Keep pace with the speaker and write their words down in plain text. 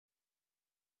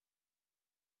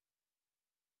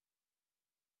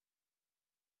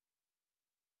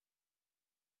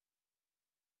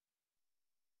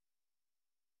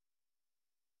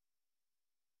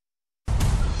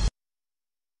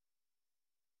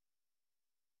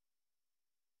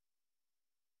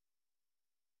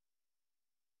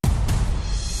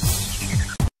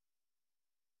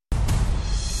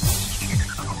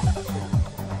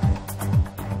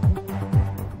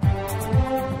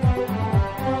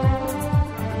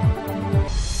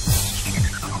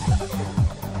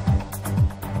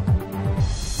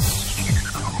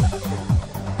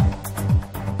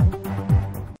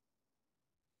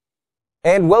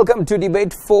And welcome to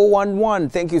Debate 411.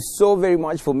 Thank you so very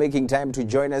much for making time to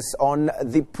join us on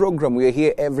the program. We are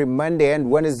here every Monday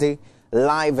and Wednesday,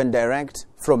 live and direct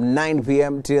from 9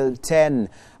 p.m. till 10.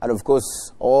 And of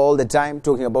course, all the time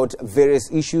talking about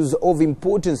various issues of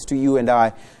importance to you and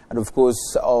I. And of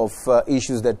course, of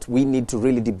issues that we need to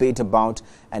really debate about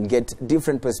and get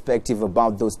different perspective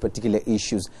about those particular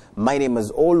issues. My name, as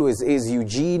always, is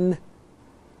Eugene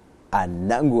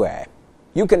Anangwe.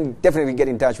 You can definitely get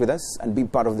in touch with us and be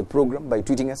part of the program by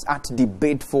tweeting us at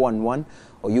Debate411,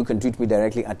 or you can tweet me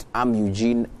directly at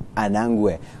Eugene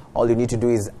Anangwe. All you need to do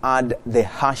is add the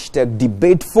hashtag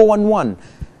Debate411.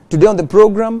 Today on the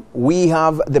program, we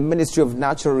have the Ministry of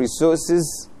Natural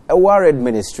Resources, a worried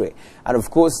ministry. And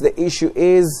of course, the issue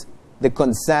is the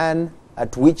concern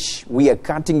at which we are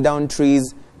cutting down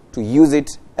trees to use it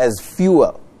as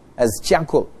fuel, as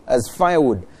charcoal, as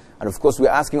firewood. And of course, we're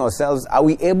asking ourselves, are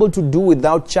we able to do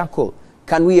without charcoal?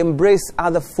 Can we embrace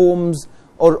other forms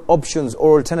or options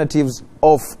or alternatives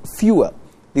of fuel?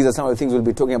 These are some of the things we'll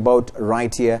be talking about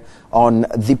right here on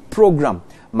the program.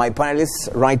 My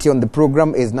panelist right here on the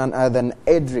program is none other than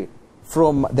Edri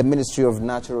from the Ministry of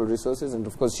Natural Resources. And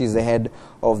of course, she's the head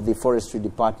of the Forestry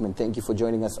Department. Thank you for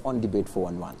joining us on Debate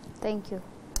 411. Thank you.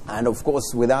 And of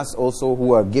course, with us also,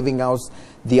 who are giving us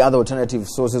the other alternative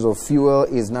sources of fuel,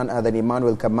 is none other than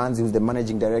Emmanuel Kamanzi, who's the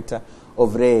managing director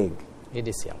of REG.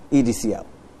 EDCL.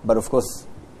 But of course,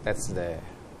 that's the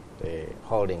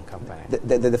holding company.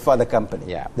 The father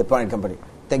company. Yeah. The parent company.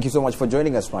 Thank you so much for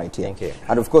joining us right here. Thank you.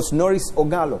 And of course, Norris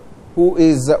Ogalo, who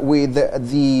is with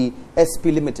the SP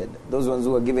Limited, those ones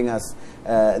who are giving us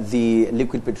the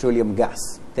liquid petroleum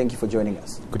gas. Thank you for joining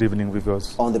us. Good evening,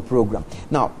 viewers. On the program.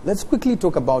 Now, let's quickly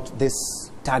talk about this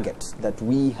target that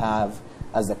we have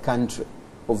as a country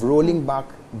of rolling back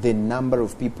the number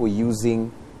of people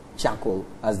using charcoal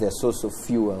as their source of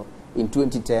fuel. In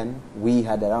 2010, we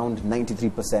had around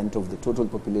 93% of the total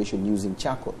population using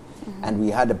charcoal. And we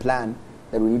had a plan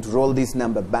that we need to roll this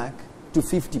number back to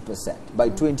 50% by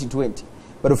 2020.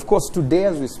 But of course, today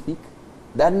as we speak,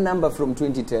 that number from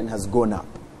 2010 has gone up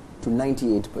to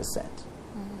 98%.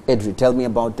 Edri, tell me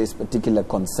about this particular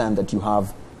concern that you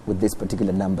have with these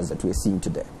particular numbers that we're seeing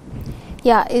today.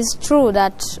 Yeah, it's true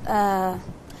that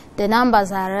the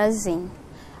numbers are rising,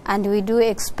 and we do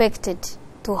expect it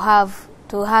to have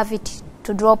it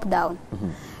to drop down.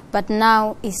 But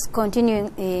now it's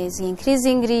continuing, is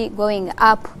increasingly going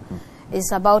up.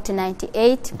 It's about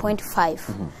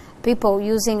 98.5 people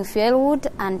using fuelwood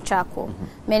and charcoal,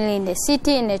 mainly in the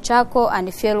city, in the charcoal, and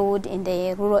fuelwood in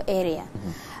the rural area.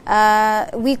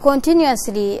 We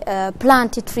continuously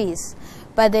plant trees,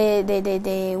 but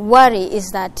the worry is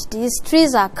that these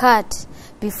trees are cut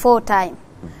before time.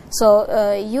 So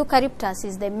eucalyptus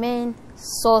is the main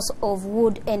source of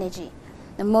wood energy.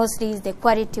 Mostly is the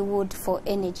quality wood for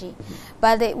energy.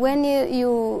 But when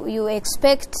you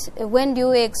expect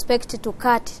to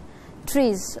cut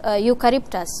trees,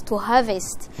 eucalyptus, to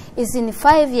harvest is in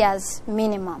 5 years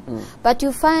minimum. But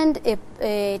you find a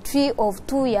tree of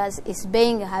 2 years is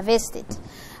being harvested,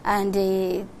 and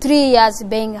 3 years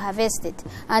being harvested.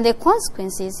 And the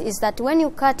consequences is that when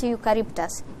you cut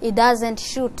eucalyptus, it doesn't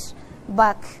shoot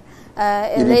back.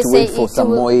 You need to wait for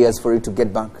some more years for it to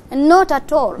get back? Not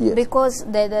at all, yes. Because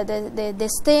the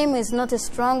stem is not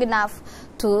strong enough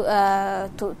to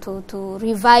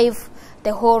revive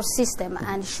the whole system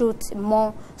and shoot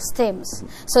more stems.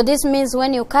 So this means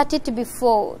when you cut it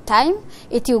before time,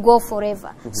 it will go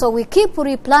forever. So we keep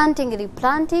replanting.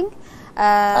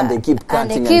 And they keep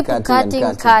cutting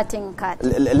and cutting.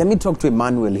 Let me talk to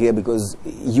Emmanuel here, because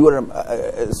you are,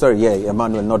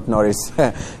 Emmanuel, not Norris.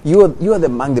 you are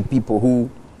among the people who,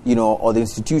 or the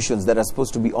institutions that are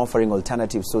supposed to be offering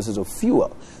alternative sources of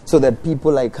fuel, so that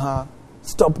people like her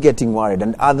stop getting worried,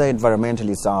 and other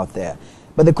environmentalists out there.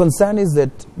 But the concern is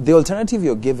that the alternative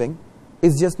you're giving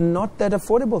is just not that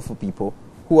affordable for people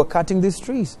who are cutting these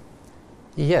trees.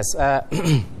 Yes,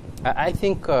 I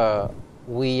think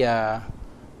we are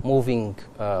moving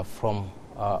from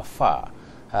far,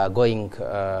 going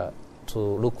to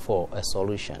look for a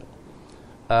solution.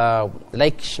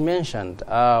 Like she mentioned,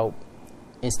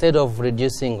 instead of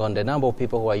reducing on the number of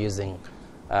people who are using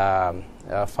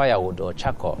firewood or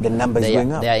charcoal, the numbers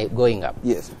going up. They are going up.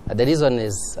 Yes. The reason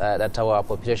is that our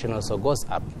population also goes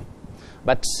up,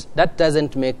 but that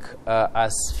doesn't make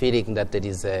us feeling that there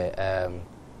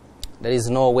is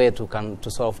no way to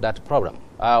solve that problem.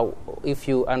 If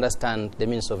you understand the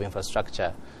Ministry of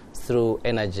Infrastructure through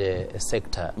energy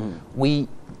sector, we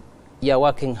are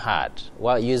working hard.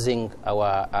 We're using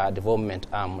our development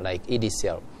arm like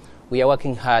EDCL. We are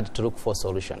working hard to look for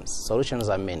solutions. Solutions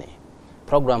are many.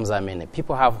 programs are many.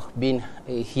 People have been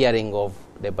hearing of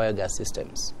the biogas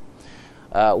systems.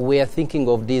 We are thinking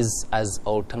of this as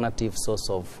alternative source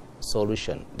of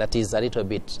solution. That is a little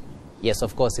bit, yes,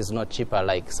 of course, it's not cheaper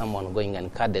like someone going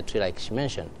and cut the tree like she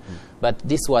mentioned. But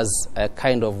this was a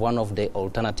kind of one of the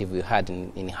alternative we had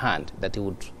in hand that it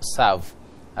would serve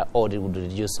or it would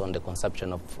reduce on the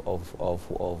consumption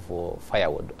of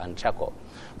firewood and charcoal.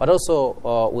 But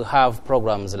also we have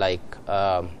programs like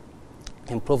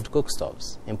improved cook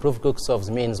stoves. Improved cook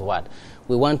stoves means what?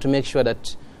 We want to make sure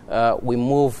that we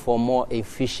move for more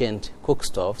efficient cook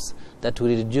stoves that will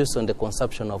reduce on the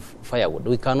consumption of firewood.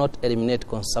 We cannot eliminate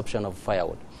consumption of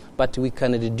firewood, but we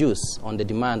can reduce on the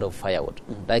demand of firewood.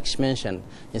 Like she mentioned,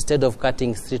 instead of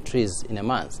cutting 3 trees in a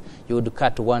month, you would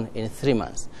cut 1 in 3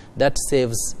 months. That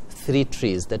saves 3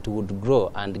 trees that would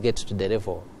grow and get to the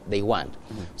level they want.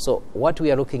 So what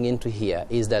we are looking into here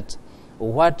is that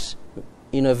what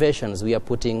innovations we are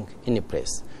putting in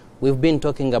place. We've been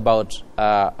talking about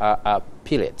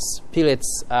pellets.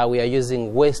 Pellets, we are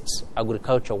using waste,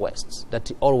 agricultural waste, that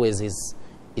always is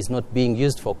not being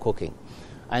used for cooking.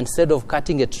 Instead of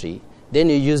cutting a tree, then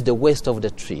you use the waste of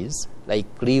the trees, like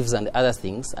leaves and other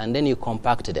things, and then you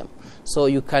compact them. So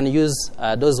you can use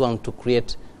those ones to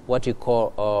create what you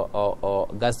call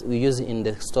gas. We use in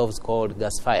the stoves called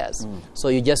gas fires. So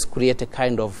you just create a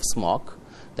kind of smoke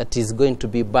that is going to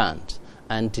be burnt,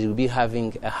 and it will be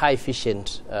having a high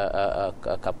efficient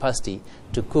capacity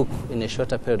to cook in a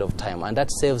shorter period of time, and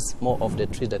that saves more of the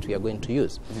trees that we are going to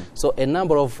use. So a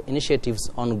number of initiatives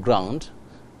on ground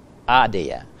are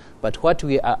there, but what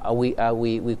we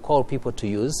call people to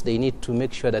use, they need to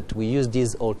make sure that we use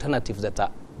these alternatives that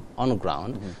are on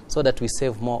ground, so that we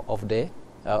save more of the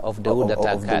wood that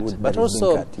are cut. But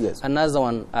also cut, yes. Another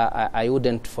one I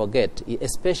wouldn't forget,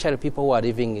 especially people who are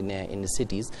living in the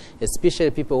cities,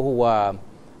 especially people who are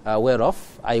well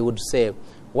off, I would say,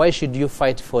 why should you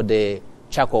fight for the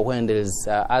charcoal when there is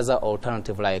other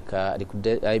alternative like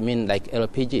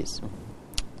LPGs?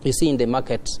 You see in the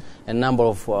market a number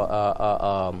of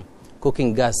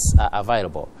cooking gas are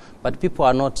available, but people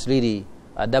are not really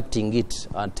adapting it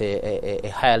at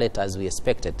a higher rate as we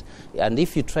expected. And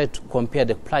if you try to compare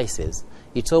the prices,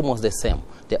 it's almost the same.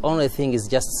 The only thing is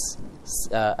just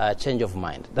a change of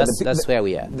mind. That's where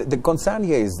we are. The concern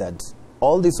here is that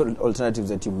all these alternatives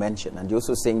that you mentioned, and you're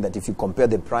also saying that if you compare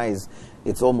the price,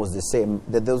 it's almost the same,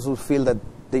 that those who feel that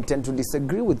they tend to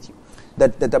disagree with you.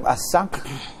 That a sack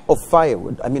of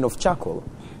firewood, of charcoal,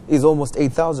 is almost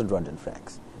 8,000 Rwandan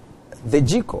francs. The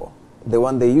jiko, the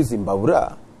one they use in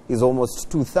Baura, is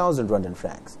almost 2,000 Rwandan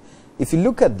francs. If you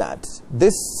look at that,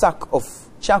 this sack of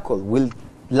charcoal will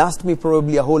last me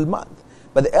probably a whole month.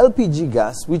 But the LPG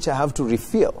gas, which I have to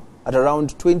refill at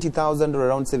around 20,000 or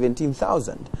around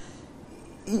 17,000,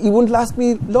 it won't last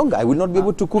me longer. I will not be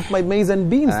able to cook my maize and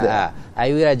beans there.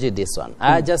 I will argue this one.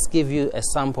 I'll just give you a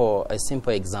simple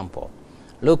example.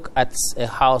 Look at a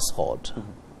household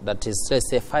that is, let's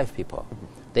say, 5 people.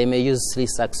 They may use 3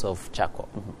 sacks of charcoal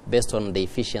based on the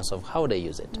efficiency of how they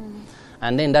use it.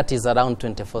 And then that is around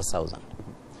 24,000.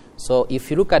 So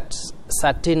if you look at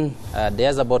 13,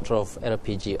 there's a bottle of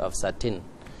LPG of 13.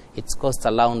 It's cost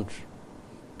around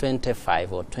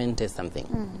 25 or 20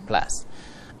 something plus.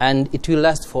 And it will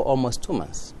last for almost 2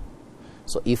 months.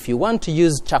 So if you want to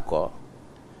use charcoal,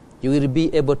 you will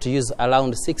be able to use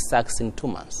around 6 sacks in 2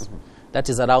 months. That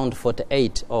is around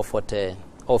 48 or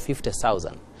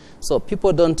 50,000. So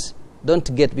people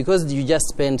don't get, because you just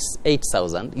spend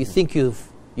 8,000, you think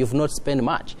you've not spent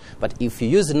much. But if you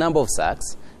use the number of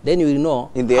sacks, then you will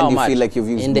know in the how end much. You feel like you've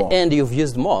used more. In the end, you've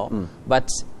used more, but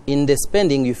in the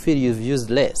spending, you feel you've used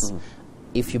less.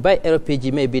 If you buy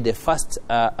LPG, maybe the first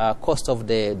cost of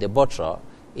the bottle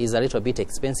is a little bit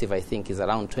expensive. I think is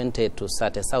around 20 to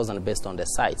 30,000 based on the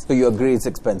size. So you agree it's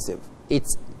expensive?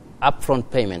 It's upfront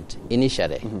payment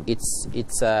initially.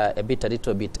 It's a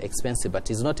little bit expensive, but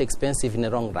it's not expensive in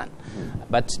the long run.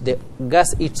 But the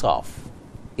gas itself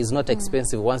is not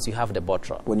expensive once you have the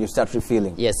bottle. When you start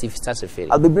refilling? Yes, if you start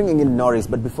refilling. I'll be bringing in Norris,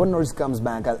 but before Norris comes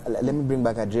back, let me bring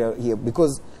back Adria here,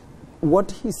 because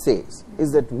what he says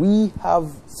is that we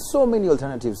have so many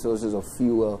alternative sources of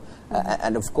fuel,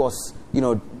 and of course,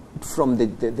 from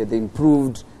the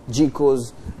improved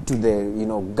GECOs to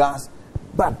the gas,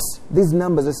 but these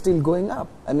numbers are still going up.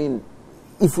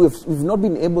 If we've not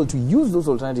been able to use those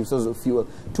alternative sources of fuel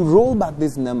to roll back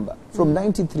this number from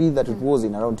 93 that it was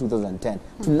in around 2010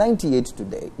 to 98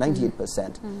 today,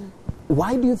 98%,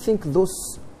 why do you think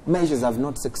those measures have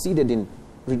not succeeded in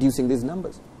reducing these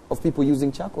numbers of people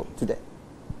using charcoal today?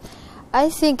 I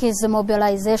think it's the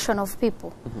mobilization of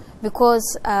people,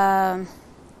 because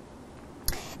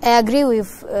I agree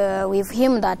with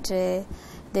him that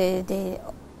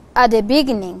at the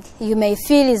beginning you may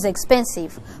feel it's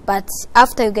expensive, but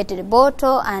after you get the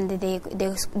bottle and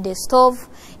the stove,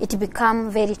 it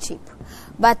becomes very cheap.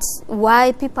 But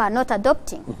why people are not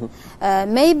adopting?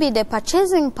 Maybe the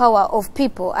purchasing power of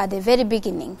people at the very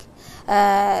beginning.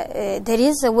 There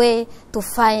is a way to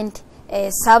find a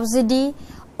subsidy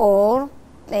or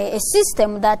a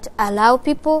system that allow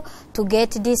people to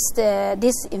get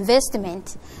this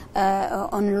investment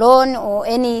on loan, or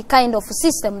any kind of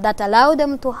system that allow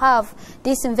them to have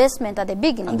this investment at the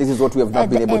beginning. And this is what we have not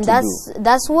been able to do.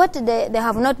 That's what they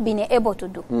have not been able to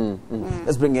do.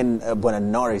 Let's bring in Bwana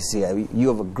Norris here. You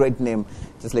have a great name,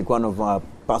 just like one of our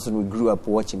person we grew up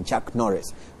watching, Chuck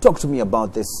Norris. Talk to me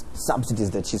about this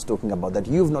subsidies that she's talking about, that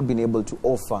you've not been able to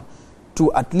offer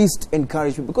to at least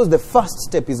encourage people, because the first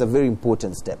step is a very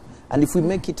important step. And if we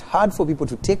make it hard for people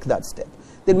to take that step,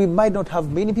 then we might not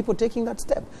have many people taking that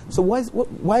step. So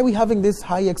why are we having these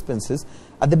high expenses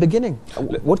at the beginning?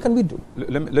 What can we do?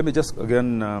 Let me just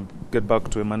again get back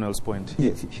to Emmanuel's point.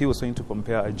 Yes. He was going to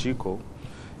compare a GECO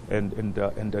and an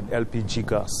LPG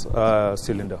gas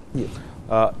cylinder. Yes.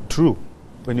 True.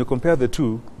 When you compare the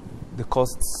two, the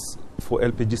costs for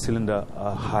LPG cylinder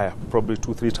are higher, probably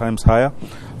 2-3 times higher.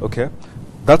 Okay,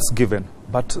 that's given.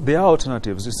 But there are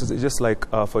alternatives. This is just like,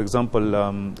 for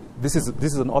example, this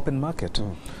is an open market.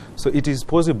 So it is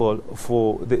possible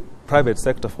for the private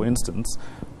sector, for instance,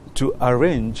 to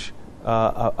arrange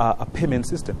a payment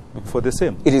system for the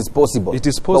same. It is possible. It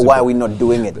is possible. But why are we not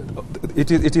doing it?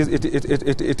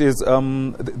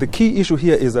 The key issue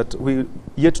here is that we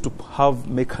yet to have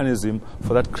mechanism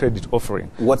for that credit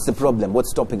offering. What's the problem? What's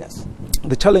stopping us?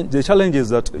 The challenge is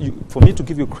that for me to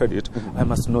give you credit, I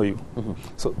must know you.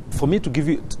 So for me to give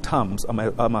you terms,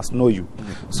 I must know you.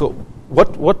 So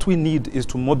what we need is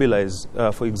to mobilize,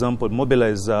 for example,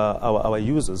 our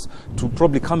users to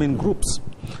probably come in groups.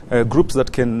 Groups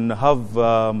that can have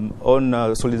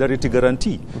on solidarity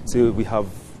guarantee. So we have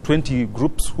 20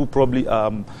 groups who probably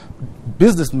are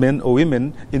businessmen or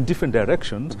women in different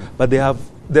directions, but they're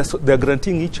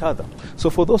guaranteeing each other. So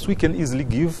for those, we can easily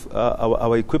give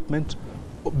our equipment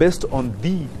based on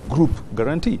the group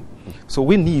guarantee. So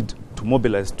we need to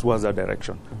mobilize towards that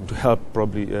direction to help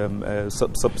probably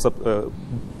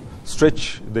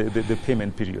stretch the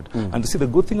payment period. And see, the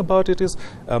good thing about it is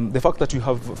the fact that you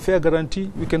have fair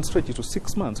guarantee, we can stretch it to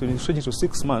 6 months. When you stretch it to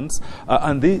 6 months,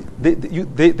 and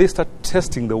they start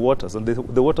testing the waters, and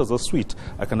the waters are sweet,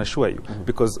 I can assure you,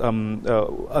 because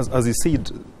as you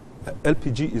said,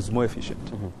 LPG is more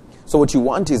efficient. So what you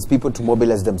want is people to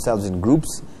mobilize themselves in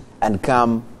groups and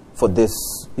come for this,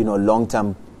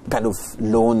 long-term kind of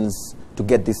loans to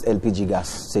get these LPG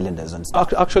gas cylinders and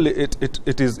stuff. Actually,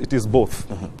 it is both.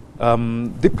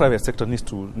 The private sector need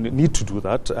to do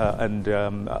that, and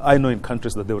I know in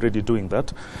countries that they're already doing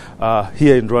that.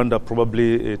 Here in Rwanda,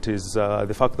 probably it is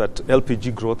the fact that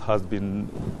LPG growth has been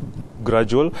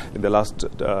gradual. In the last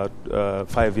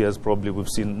 5 years, probably we've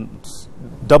seen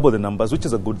double the numbers, which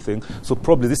is a good thing. So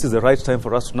probably this is the right time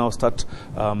for us to now start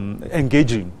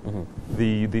engaging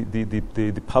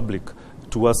the public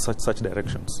towards such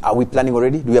directions. Are we planning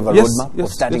already? Do we have a roadmap of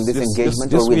starting this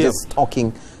engagement, or we're just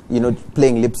talking,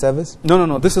 playing lip service?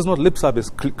 No. This is not lip service.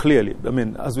 Clearly, I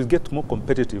mean, as we get more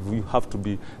competitive, you have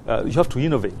to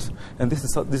innovate, and this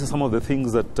is some of the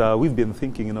things that we've been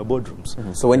thinking in our boardrooms.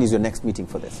 So when is your next meeting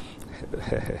for this?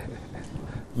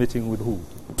 Meeting with who?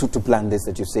 To plan this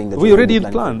that you're saying that we already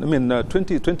planned. I mean,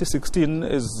 2016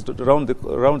 is around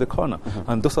the corner,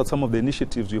 and those are some of the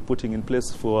initiatives we're putting in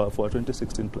place for our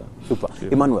 2016 plan. Super. Yeah.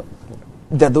 Emmanuel,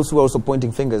 there are those who are also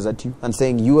pointing fingers at you and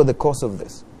saying you are the cause of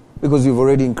this, because you've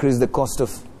already increased the cost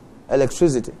of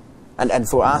electricity. And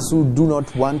for us who do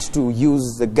not want to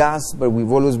use the gas, but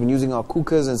we've always been using our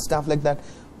cookers and stuff like that,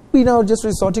 we now just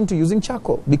resorting to using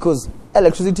charcoal because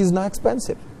electricity is now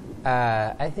expensive.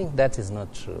 I think that is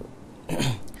not true.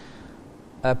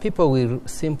 People will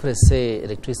simply say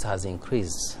electricity has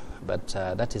increased, but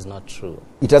that is not true.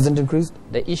 It hasn't increased?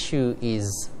 The issue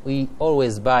is we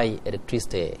always buy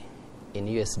electricity in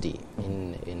USD,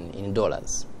 in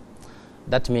dollars.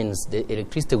 That means the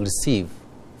electricity we receive,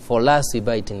 for us we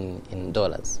buy it in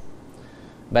dollars.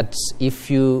 But if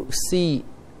you see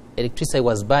electricity I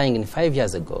was buying in 5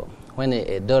 years ago, when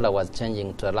a dollar was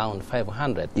changing to around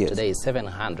 500, yes. Today is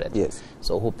 700. Yes.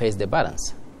 So who pays the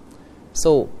balance?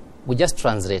 So we just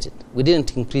translated. We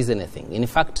didn't increase anything. In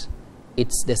fact,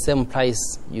 it's the same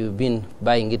price you've been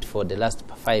buying it for the last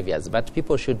 5 years. But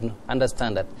people should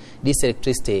understand that this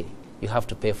electricity, you have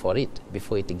to pay for it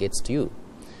before it gets to you.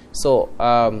 So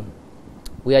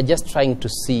we are just trying to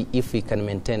see if we can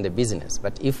maintain the business.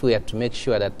 But if we are to make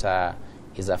sure that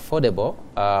is affordable.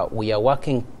 We are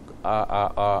working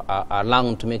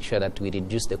along to make sure that we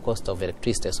reduce the cost of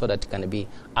electricity so that it can be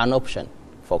an option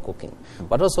for cooking.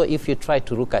 But also, if you try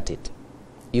to look at it,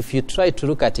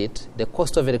 the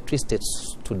cost of electricity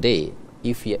today,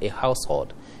 if you're a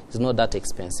household, is not that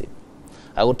expensive.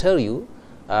 I will tell you,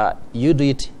 you do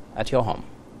it at your home.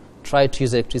 Try to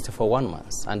use electricity for 1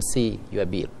 month and see your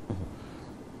bill.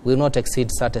 Will not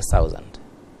exceed 30,000.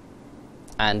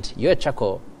 And your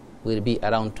charcoal will be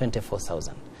around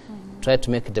 24,000. Try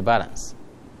to make the balance.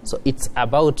 So it's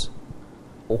about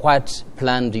what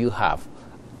plan do you have,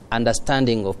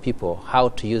 understanding of people, how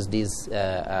to use these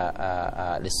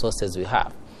resources we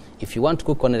have. If you want to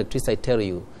cook on electricity, I tell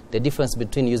you, the difference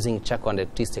between using charcoal and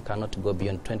electricity cannot go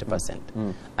beyond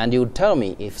 20%. And you would tell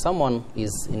me, if someone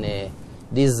is in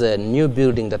these new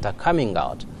building that are coming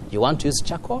out, you want to use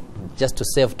charcoal just to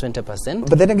save 20%?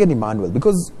 But then again, Emmanuel,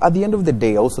 because at the end of the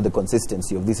day, also the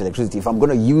consistency of this electricity, if I'm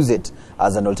going to use it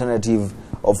as an alternative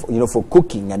of, for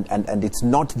cooking and it's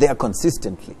not there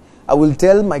consistently, I will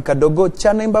tell my kadogo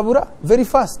chana imbabura very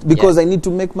fast because I need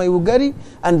to make my ugari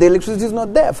and the electricity is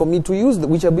not there for me to use,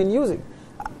 which I've been using.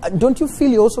 Don't you feel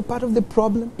you're also part of the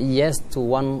problem? Yes, to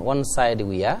one side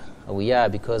we are. We are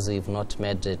because we've not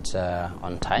made it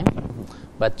on time.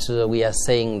 But we are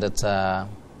saying that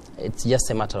it's just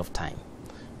a matter of time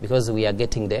because we are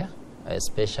getting there,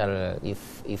 especially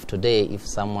if today, if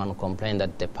someone complained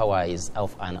that the power is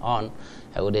off and on,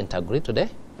 I wouldn't agree today.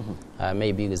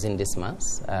 Maybe within this month.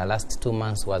 Last 2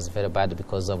 months was very bad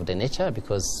because of the nature,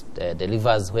 because the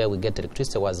rivers where we get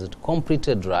electricity was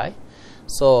completely dry.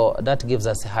 So that gives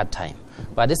us a hard time.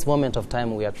 But at this moment of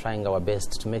time, we are trying our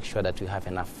best to make sure that we have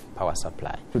enough power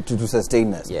supply. To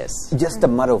sustain us. Yes. Just a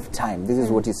matter of time. This is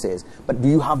what he says. But do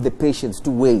you have the patience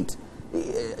to wait?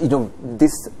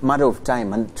 This matter of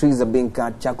time, and trees are being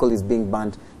cut, charcoal is being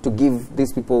burnt, to give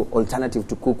these people alternative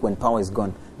to cook when power is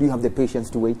gone. Do you have the patience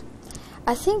to wait?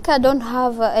 I think I don't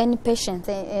have any patience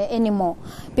anymore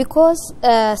because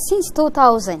since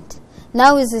 2000,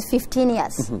 now is 15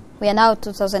 years. We are now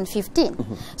 2015.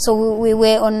 So we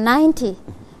were on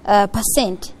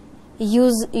 90%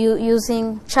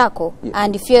 using charcoal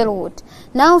and fuel wood.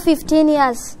 Now 15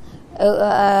 years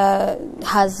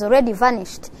has already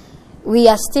vanished. We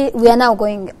are now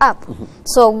going up.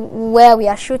 So where we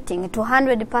are shooting to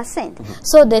 100%.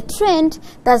 So the trend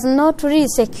does not really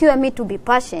secure me to be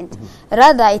patient.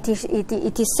 Rather, it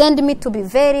is send me to be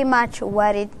very much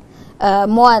worried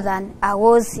more than I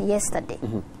was yesterday.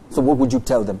 So what would you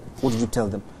tell them? What would you tell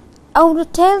them? I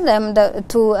would tell them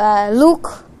to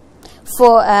look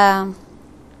for,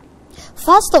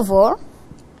 first of all,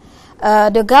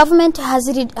 the government has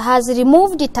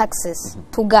removed the taxes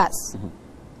to gas.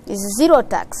 It's zero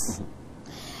tax.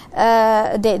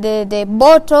 The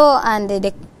bottle and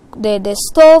the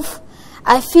stove,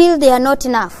 I feel they are not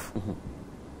enough.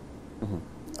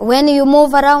 When you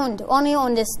move around, only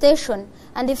on the station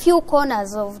and a few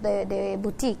corners of the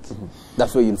boutique.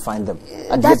 That's where you'll find them.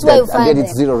 And that's where you find them. And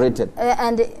it's zero rated.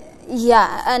 And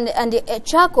the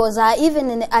charcoals are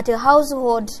even at a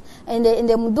household in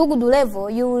the Mudugudu level.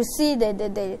 You will see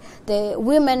the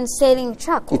women selling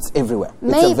charcoal. It's everywhere.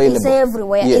 Maybe it's available. It's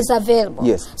everywhere. Yes. It's available.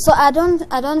 Yes. So I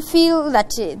don't feel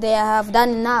that they have done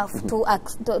enough to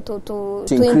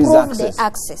improve access. the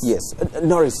access. Yes,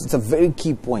 Norris, it's a very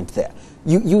key point there.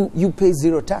 You pay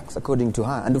zero tax according to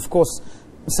her, and of course,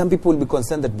 some people will be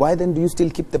concerned that why then do you still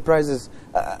keep the prices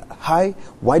high?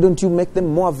 Why don't you make them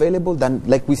more available than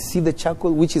like we see the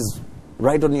charcoal, which is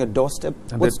right on your doorstep?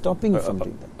 And what's stopping you from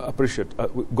doing that? I appreciate.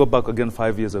 Go back again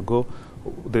 5 years ago,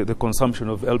 the consumption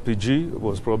of LPG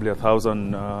was probably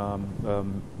 1,000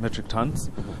 metric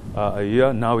tons a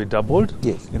year. Now it doubled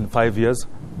in 5 years.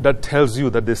 That tells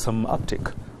you that there's some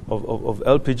uptick of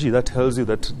LPG. That tells you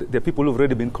that there are people who've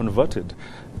already been converted.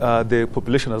 The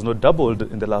population has not doubled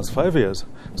in the last 5 years.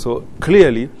 So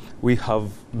clearly, we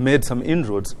have made some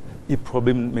inroads. It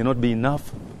probably may not be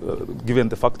enough, given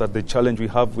the fact that the challenge we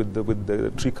have with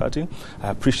the tree cutting. I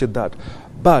appreciate that,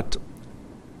 but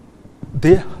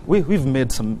we've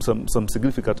made some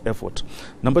significant effort.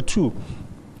 Number two,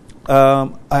 I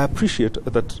appreciate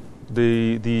that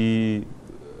the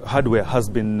hardware has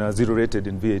been zero rated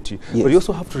in VAT, but you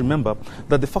also have to remember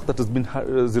that the fact that it's been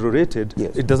zero rated,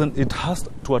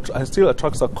 it still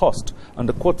attracts a cost, and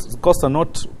the costs are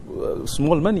not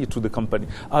small money to the company.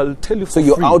 I'll tell you for free.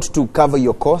 So you're out to cover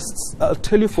your costs? I'll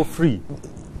tell you for free.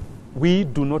 We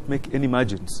do not make any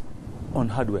margins on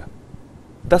hardware.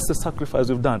 That's the sacrifice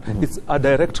we've done. It's a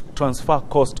direct transfer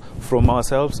cost from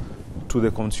ourselves to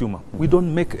the consumer. We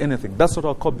don't make anything. That's not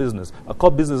our core business. Our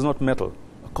core business is not metal.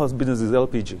 Our core business is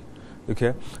LPG.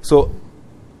 Okay? So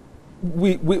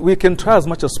we can try as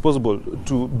much as possible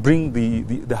to bring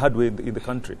the hardware in the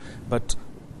country, but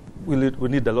we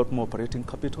need a lot more operating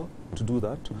capital to do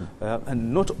that.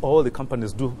 And not all the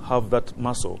companies do have that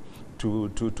muscle to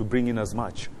bring in as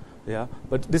much. Yeah,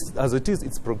 but this, as it is,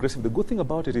 it's progressive. The good thing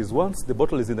about it is once the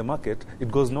bottle is in the market,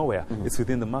 it goes nowhere. It's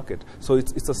within the market. So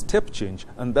it's a step change,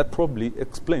 and that probably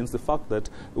explains the fact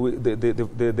that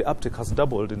the uptake has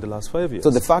doubled in the last 5 years. So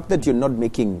the fact that you're not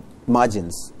making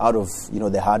margins out of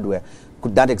the hardware,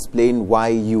 could that explain why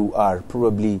you are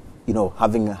probably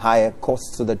having a higher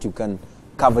cost so that you can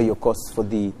cover your costs for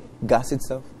the gas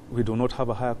itself? We do not have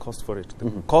a higher cost for it.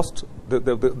 The cost,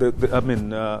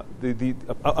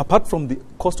 apart from the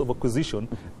cost of acquisition,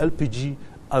 LPG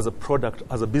as a product,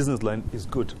 as a business line, is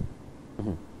good.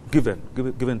 Given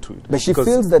to it. But she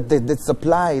feels that the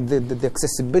supply, the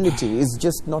accessibility is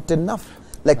just not enough,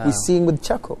 like we're seeing with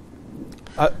charcoal.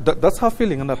 That's her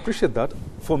feeling, and I appreciate that.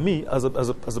 For me, as a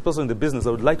person in the business,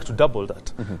 I would like to double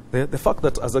that. The fact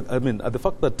that the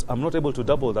fact that I'm not able to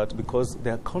double that because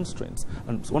there are constraints,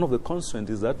 and one of the constraints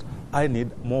is that I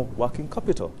need more working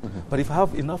capital. But if I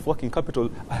have enough working capital,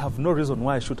 I have no reason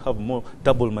why I should have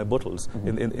double my bottles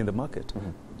in the market.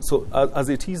 So as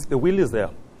it is, the will is there.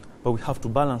 But we have to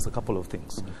balance a couple of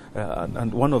things,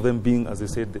 and one of them being, as I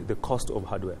said, the cost of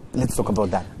hardware. Let's talk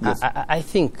about that. Yes. I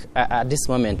think at this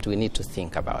moment we need to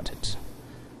think about it.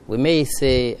 We may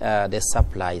say the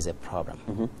supply is a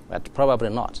problem, but probably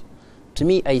not. To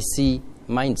me, I see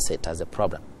mindset as a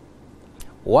problem.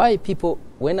 Why people,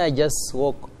 when I just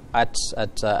walk at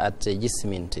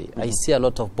Gisiminti, I see a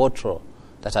lot of bottles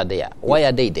that are there. Why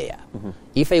are they there?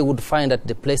 If I would find that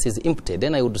the place is empty,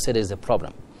 then I would say there is a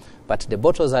problem. But the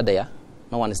bottles are there,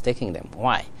 no one is taking them.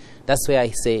 Why? That's where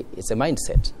I say it's a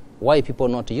mindset. Why are people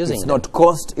not using them? It's not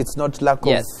cost, it's not lack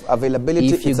of availability,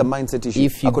 it's a mindset issue.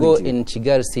 If you go in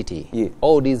Kigali City,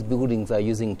 all these buildings are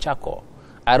using charcoal.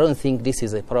 I don't think this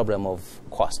is a problem of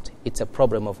cost. It's a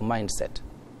problem of mindset.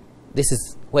 This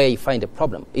is where you find a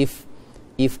problem. If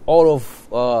all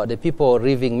of the people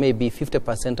living, maybe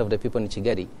 50% of the people in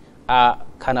Kigali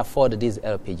can afford this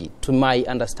LPG, to my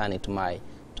understanding, to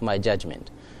my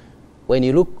judgment. When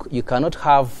you look, you cannot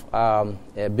have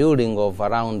a building of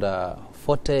around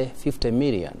 40, 50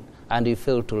 million and you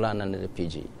fail to run an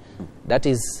LPG. That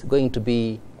is going to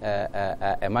be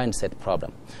a mindset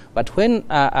problem. But when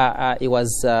it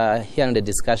was hearing the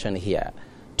discussion here,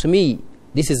 to me,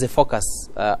 this is a focus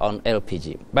on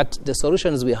LPG. But the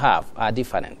solutions we have are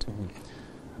different.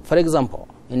 For example,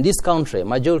 in this country,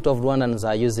 majority of Rwandans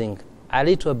are using a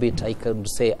little bit, I could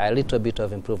say, a little bit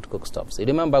of improved cookstoves. You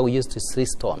remember we used to 3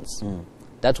 stones.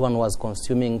 That one was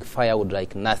consuming firewood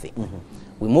like nothing.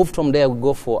 We moved from there, we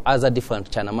go for other different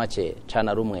chanamache,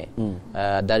 chanarumwe,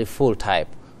 dariful type.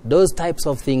 Those types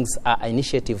of things are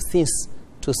initiatives since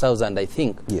 2000, I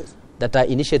think, that are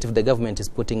initiative the government is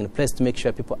putting in place to make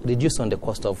sure people reduce on the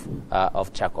cost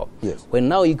of charcoal. When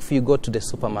now if you go to the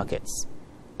supermarkets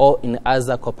or in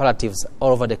other cooperatives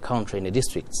all over the country, in the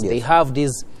districts, they have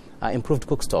these improved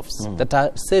cookstoves that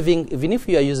are saving, even if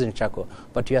you are using charcoal,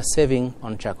 but you are saving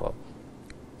on charcoal.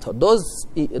 So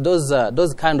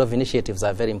those kind of initiatives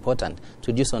are very important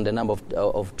to reduce on the number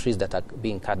of trees that are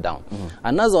being cut down.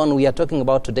 Another one we are talking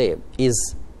about today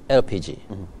is LPG.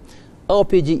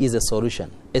 LPG is a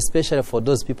solution, especially for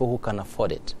those people who can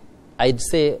afford it. I'd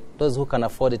say those who can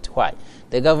afford it. Why?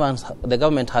 The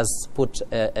government has put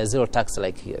a zero tax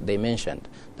like they mentioned.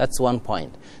 That's one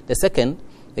point. The second,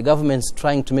 the government's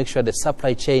trying to make sure the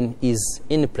supply chain is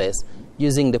in place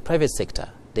using the private sector.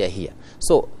 They are here.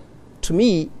 So, to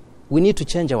me, we need to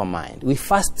change our mind. We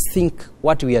first think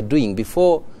what we are doing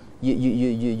before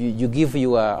you give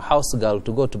your house girl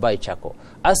to go to buy charcoal.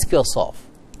 Ask yourself,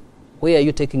 where are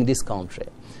you taking this country?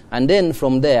 And then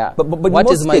from there, but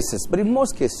in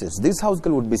most cases, this house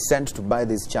girl would be sent to buy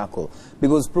this charcoal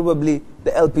because probably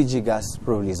the LPG gas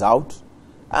probably is out,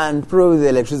 and probably the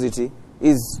electricity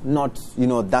is not,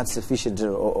 that sufficient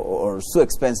or so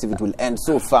expensive it will end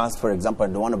so fast, for example,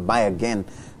 and don't want to buy again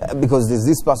because there's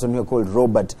this person here called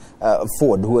Robert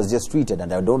Ford who was just tweeted,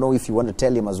 and I don't know if you want to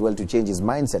tell him as well to change his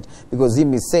mindset, because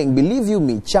him is saying, believe you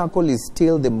me, charcoal is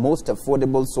still the most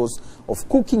affordable source of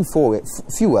cooking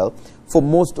fuel for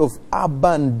most of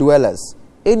urban dwellers.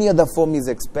 Any other form is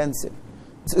expensive.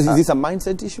 So is this a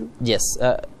mindset issue? Yes.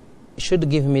 Should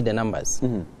give me the numbers.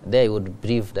 They would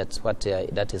believe that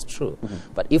that is true.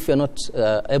 But if you're not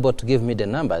able to give me the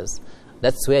numbers,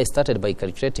 that's where I started by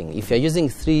calculating. If you're using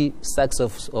 3 sacks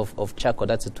of charcoal,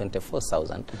 that's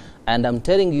 24,000. And I'm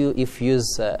telling you, if you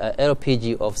use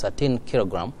LPG of 13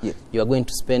 kilogram, you are going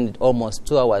to spend almost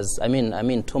 2 hours. I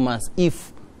mean 2 months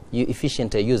if you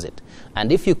efficiently use it.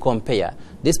 And if you compare,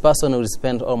 this person will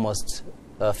spend almost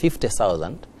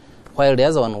 50,000, while the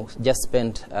other one will just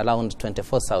spend around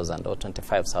 24,000 or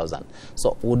 25,000.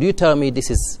 So would you tell me this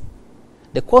is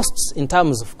the costs in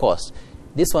terms of cost?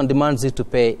 This one demands you to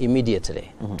pay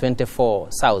immediately,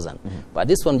 24,000. But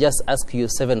this one just asks you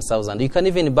 7,000. You can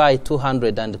even buy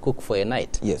 200 and cook for a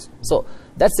night. Yes. So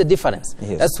that's the difference.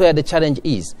 Yes. That's where the challenge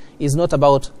is. It's not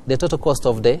about the total cost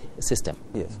of the system.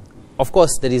 Yes. Of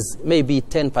course, there is maybe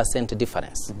 10%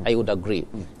 difference. I would agree.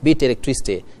 Be it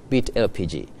electricity, be it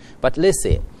LPG. But let's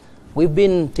say we've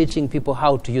been teaching people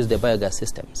how to use the biogas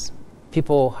systems.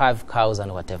 People have cows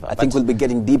and whatever. I think we'll be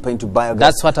getting deeper into biogas.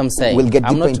 That's what I'm saying. We'll get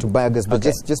deeper into biogas. But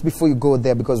okay. just before you go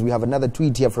there, because we have another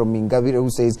tweet here from Mingavira who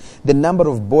says, the number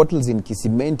of bottles in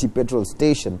Kisimenti petrol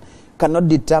station cannot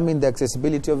determine the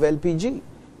accessibility of LPG.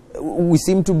 We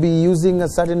seem to be using a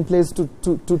certain place to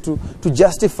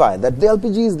justify that the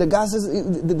LPGs, the gases,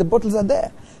 the bottles are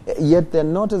there. Yet they're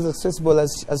not as accessible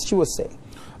as she was saying.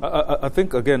 I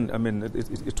think, again, I mean,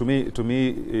 to me,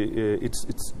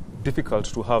 it's difficult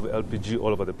to have LPG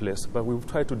all over the place, but we've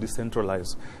tried to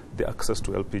decentralize the access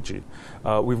to LPG.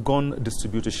 We've gone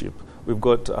distributorship. We've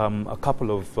got a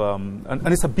couple of, and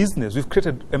it's a business. We've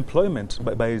created employment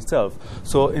by itself.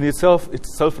 So in itself,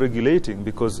 it's self-regulating,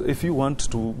 because if you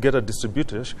want to get a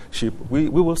distributorship, we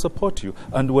will support you.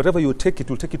 And wherever you take it,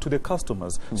 we'll take it to the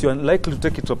customers. So you're unlikely to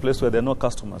take it to a place where there are no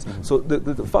customers. So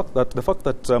the fact that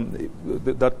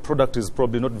that product is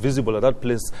probably not visible at that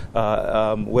place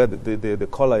where the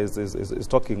caller is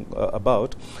talking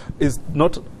about is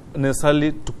not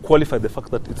necessarily to qualify the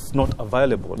fact that it's not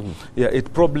available. Yeah,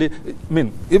 it probably, I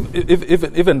mean, if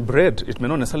even bread, it may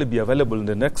not necessarily be available in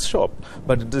the next shop,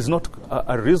 but it is not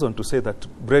a reason to say that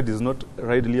bread is not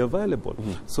readily available.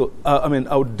 So, I mean,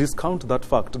 I would discount that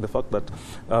fact, the fact that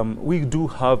we do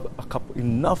have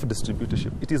enough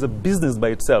distributorship. It is a business by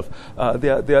itself.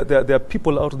 There are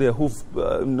people out there who've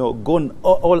gone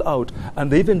all out, and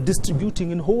they're even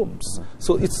distributing in homes.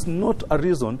 So it's not a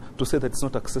reason to say that it's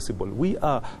not accessible.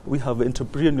 We have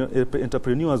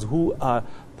entrepreneurs who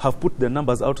have put their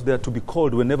numbers out there to be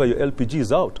called whenever your LPG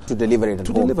is out. To deliver it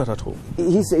at home.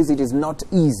 He says it is not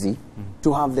easy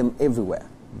to have them everywhere.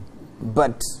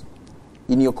 But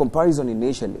in your comparison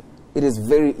initially, it is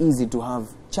very easy to have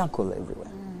charcoal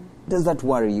everywhere. Does that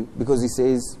worry you? Because he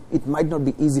says it might not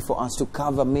be easy for us to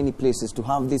cover many places, to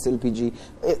have this LPG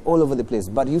all over the place.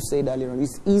 But you said earlier on,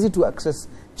 it's easy to access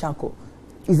charcoal.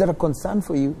 Is that a concern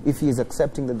for you if he is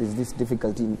accepting that there's this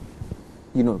difficulty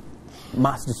in,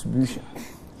 mass distribution?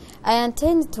 I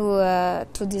intend to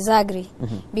disagree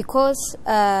because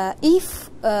if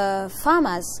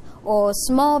farmers or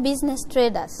small business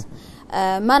traders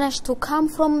manage to come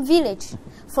from village,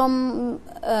 from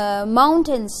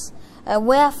mountains,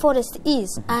 where forest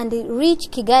is, and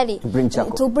reach Kigali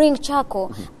to bring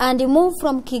charcoal, and move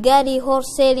from Kigali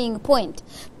wholesaling point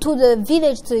to the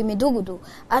village to Imidugudu.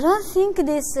 I don't think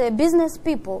these business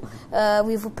people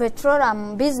with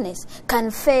petroleum business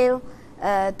can fail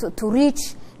to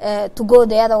reach, to go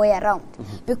the other way around.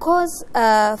 Because,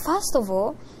 first of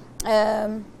all,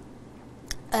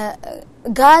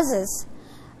 gases,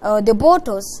 the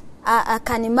bottles, I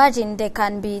can imagine they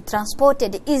can be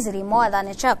transported easily more than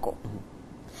a charcoal.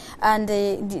 And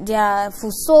there are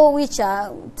fuso which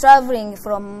are traveling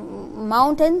from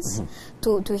mountains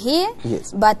to here,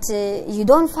 but you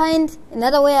don't find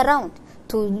another way around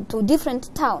to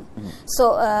different town.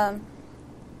 So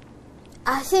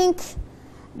I think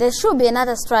there should be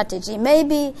another strategy,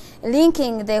 maybe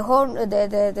linking the whole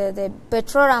the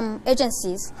petroleum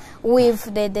agencies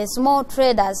with the small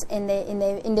traders in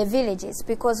the villages,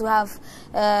 because we have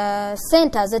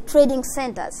centers, the trading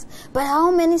centers. But how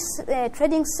many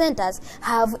trading centers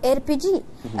have LPG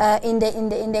in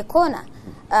the corner?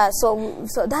 So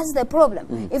that's the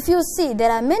problem. If you see, there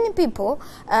are many people,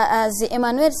 as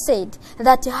Emmanuel said,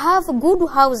 that have good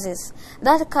houses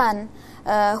that can.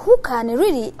 Who can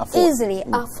really easily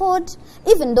afford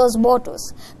even those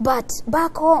bottles, but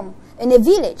back home in a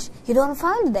village you don't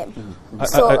find them.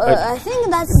 So I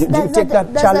think that's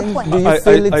the point. Do you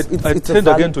feel I tend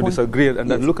again to disagree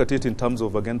and then look at it in terms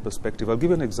of again perspective. I'll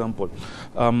give you an example.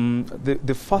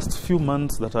 The first few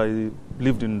months that I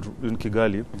lived in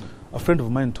Kigali, a friend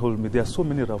of mine told me there are so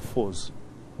many RAV4s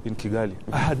in Kigali.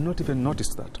 I had not even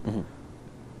noticed that.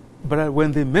 But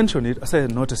when they mentioned it, I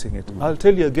started noticing it. I'll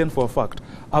tell you again for a fact.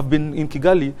 I've been in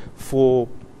Kigali for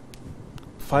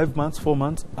 5 months, 4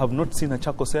 months. I've not seen a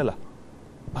charcoal seller.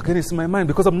 again, it's in my mind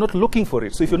because I'm not looking for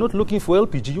it. So if you're not looking for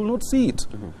LPG, you'll not see it.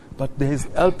 But there is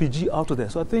LPG out there.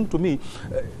 So I think, to me,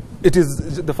 it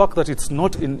is the fact that it's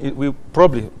not in. We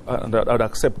probably, and I'd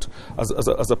accept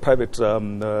as a private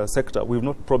sector, we've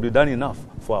not probably done enough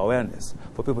for awareness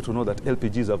for people to know that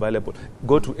LPG is available.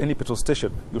 Go to any petrol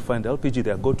station, you'll find LPG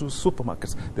there. Go to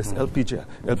supermarkets, there's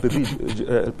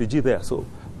LPG there. So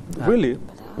really.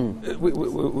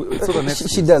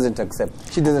 She doesn't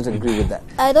accept. She doesn't agree with that.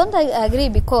 I don't agree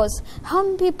because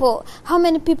how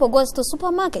many people goes to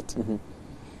supermarket?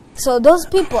 So those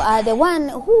people are the one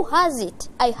who has it.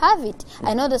 I have it.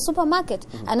 I know the supermarket.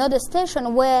 I know the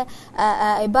station where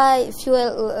I buy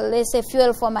fuel, let's say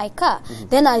fuel for my car.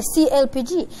 Then I see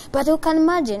LPG. But you can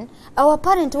imagine our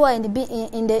parents who are in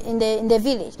the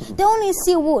village. They only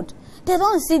see wood. They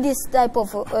don't see this type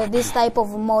of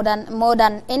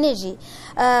modern energy.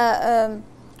 I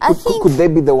think could they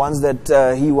be the ones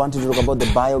that he wanted to talk about the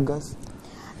biogas?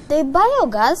 The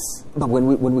biogas. But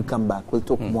when we come back, we'll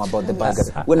talk more about the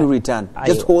biogas. When we return,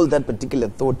 just hold that particular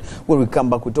thought. When we come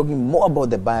back, we're talking more about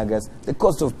the biogas, the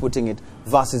cost of putting it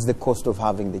versus the cost of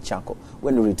having the charcoal.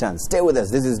 When we return, stay with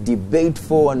us. This is Debate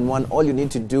 411. All you need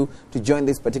to do to join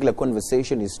this particular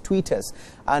conversation is tweet us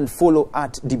and follow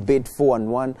at Debate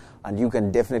 411. And you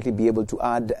can definitely be able to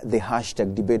add the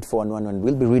hashtag Debate 411. And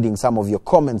we'll be reading some of your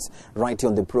comments right here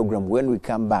on the program when we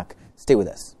come back. Stay with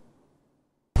us.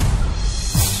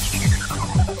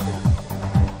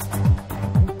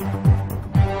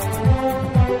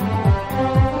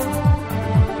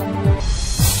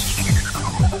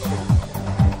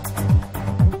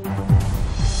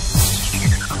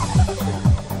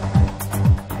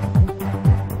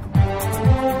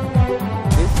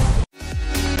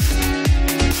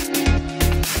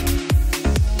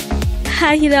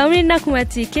 hahira muri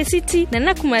Nakumati City na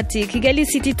Nakumati Kigali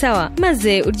City Tower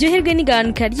maze uryoherwe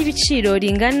n'igabanuka ry'ibiciro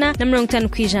ringana na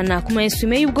 50% ku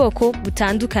mayisume y'ubwoko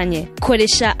butandukanye.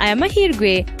 Koresha aya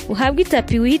mahirwe uhabwe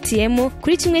itapi wihitiyemo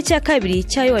kuri kimwe cya kabiri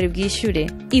cyayo wari bwishyure.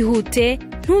 Ihute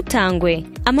ntutangwe.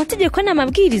 Amategeko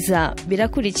n'amabwiriza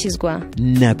birakurikizwa.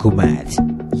 Nakumati,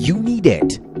 you need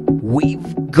it.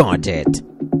 We've got it.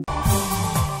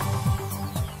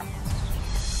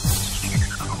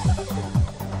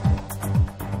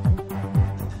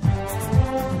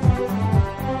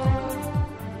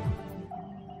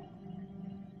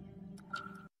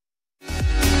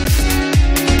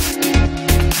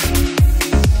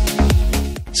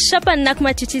 Shop at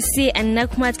Nakumatt UTC and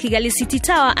Nakumatt Kigali City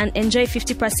Tower and enjoy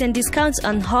 50% discounts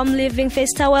on home living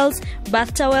face towels,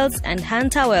 bath towels, and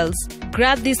hand towels.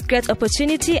 Grab this great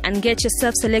opportunity and get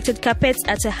yourself selected carpets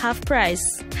at a half price.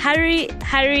 Hurry,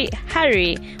 hurry,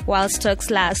 hurry while stocks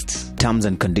last. Terms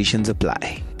and conditions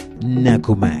apply.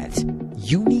 Nakumatt,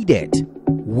 you need it.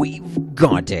 We've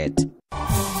got it.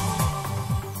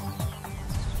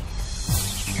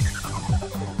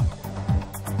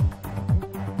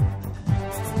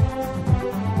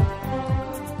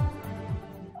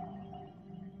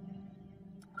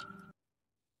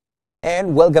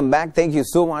 And welcome back. Thank you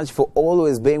so much for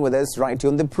always being with us right here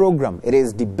on the program. It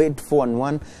is Debate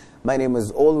 411. My name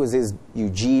as always is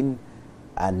Eugene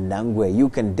Anangwe. You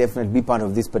can definitely be part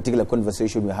of this particular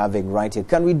conversation we're having right here.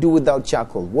 Can we do without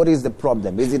charcoal? What is the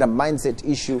problem? Is it a mindset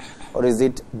issue or is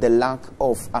it the lack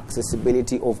of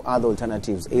accessibility of other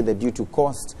alternatives, either due to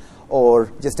cost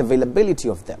or just availability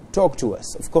of them? Talk to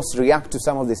us. Of course, react to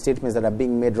some of the statements that are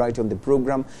being made right on the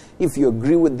program. If you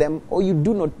agree with them or you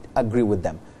do not agree with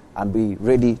them, and be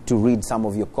ready to read some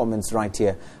of your comments right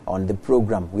here on the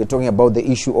program. We are talking about the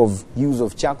issue of use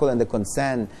of charcoal and the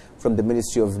concern from the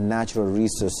Ministry of Natural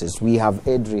Resources. We have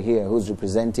Edri here, who's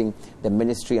representing the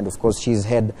ministry, and of course she's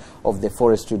head of the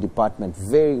Forestry Department.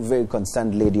 Very, very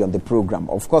concerned lady on the program.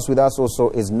 Of course, with us also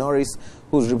is Norris,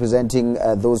 who's representing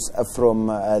those from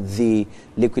the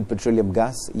liquid petroleum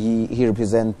gas. He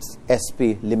represents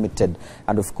SP Limited.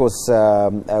 And of course,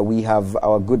 we have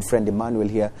our good friend Emmanuel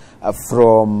here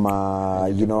from,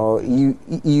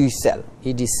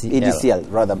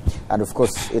 EDCL, rather. And of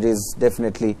course, it is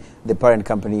definitely the parent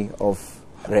company of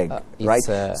REG, right?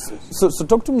 So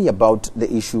talk to me about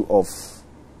the issue of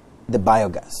the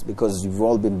biogas, because you've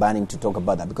all been banning to talk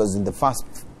about that, because in the first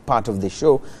part of the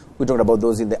show, we talked about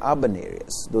those in the urban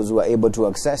areas, those who are able to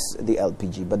access the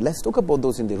LPG. But let's talk about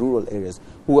those in the rural areas,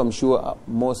 who I'm sure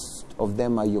most of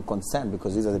them are your concern,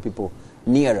 because these are the people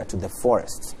nearer to the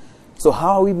forests. So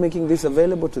how are we making this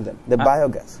available to them, the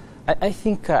biogas? I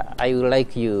think I would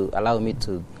like you allow me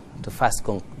to first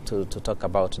to talk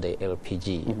about the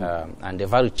LPG and the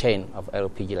value chain of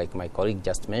LPG, like my colleague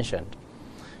just mentioned.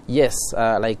 Yes,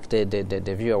 like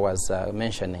the viewer was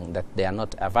mentioning that they are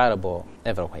not available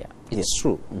everywhere. It's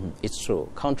true. It's true.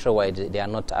 Countrywide, they are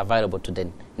not available to the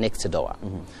next door.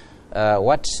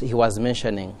 What he was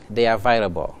mentioning, they are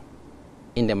available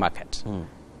in the market.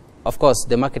 Of course,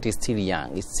 the market is still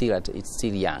young. It's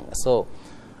still young. So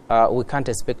we can't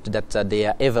expect that they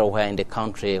are everywhere in the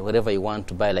country. Wherever you want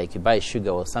to buy, like you buy sugar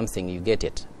or something, you get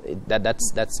it.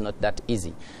 That's not that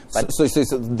easy. But So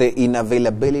the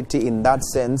inavailability in that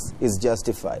sense is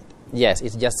justified. yes,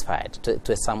 it's justified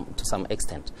to some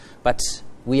extent. But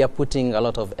we are putting a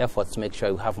lot of efforts to make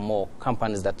sure we have more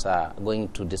companies that are going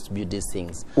to distribute these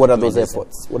things. What are those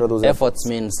efforts? What are those efforts?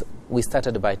 Means we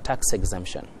started by tax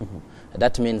exemption.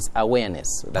 That means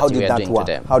awareness that How we did are that doing work?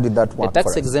 to them. How did that work The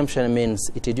tax for us? exemption means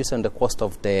it reduces the cost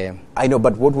of the... I know,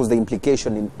 but what was the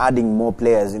implication in adding more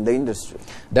players in the industry?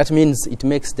 That means it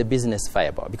makes the business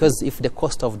viable. Because if the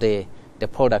cost of the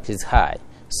product is high,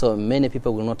 so many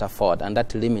people will not afford, and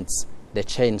that limits the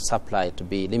chain supply to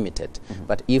be limited.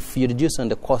 But if you reduce on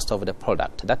the cost of the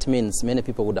product, that means many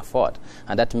people would afford,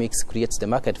 and that creates the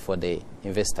market for the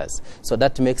investors. So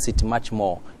that makes it much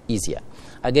more easier.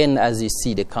 Again, as you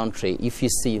see the country, if you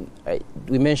see,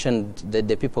 we mentioned that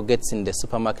the people gets in the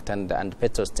supermarket and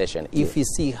petrol station. If you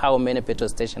see how many petrol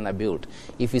stations are built,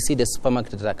 if you see the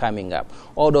supermarkets that are coming up,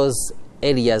 all those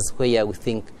areas where we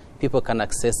think people can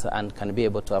access and can be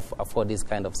able to afford these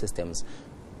kind of systems,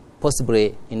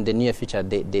 possibly in the near future,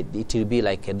 it will be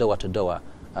like a door-to-door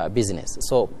business.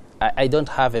 So I don't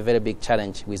have a very big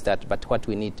challenge with that, but what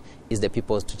we need is the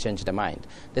people to change their mind.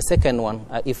 The second one,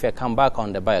 if I come back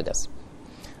on the biogas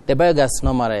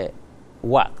normally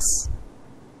works.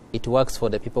 It works for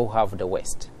the people who have the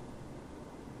waste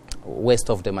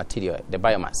of the material, the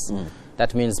biomass.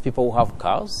 That means people who have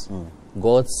cows,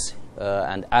 goats,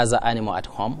 and other animal at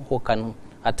home who can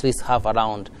at least have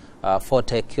around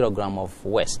 40 kilograms of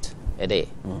waste a day.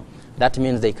 That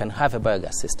means they can have a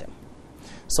biogas system.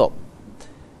 So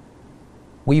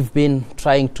we've been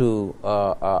trying to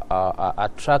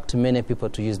attract many people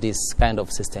to use this kind of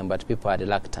system, but people are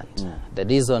reluctant. The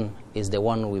reason is the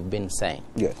one we've been saying.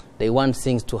 Yes. They want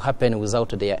things to happen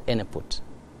without their input.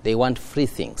 They want free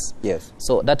things. Yes.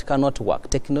 So that cannot work.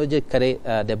 Technologically,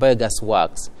 the biogas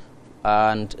works,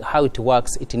 and how it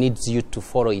works, it needs you to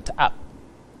follow it up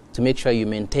to make sure you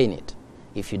maintain it.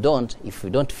 If you don't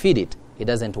feed it, it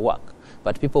doesn't work.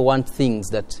 But people want things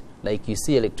that, like you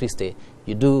see electricity,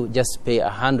 you do just pay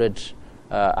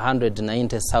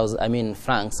 190,000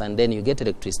 francs, and then you get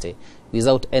electricity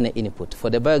without any input.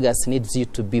 For the biogas, needs you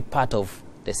to be part of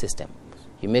the system.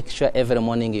 You make sure every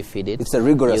morning you feed it. It's a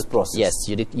rigorous process. Yes,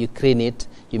 you clean it,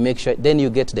 you make sure, then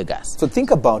you get the gas. So think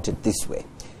about it this way.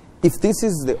 If this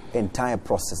is the entire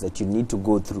process that you need to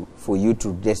go through for you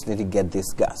to definitely get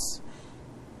this gas,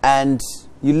 and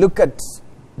you look at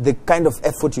the kind of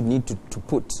effort you need to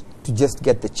put to just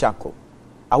get the charcoal,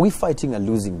 are we fighting a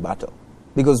losing battle?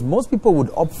 Because most people would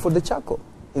opt for the charcoal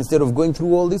instead of going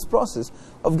through all this process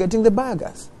of getting the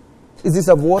biogas. Is this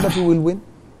a war that we will win?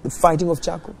 The fighting of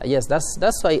charcoal? Yes, that's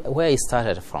where it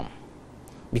started from.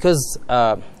 Because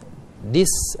this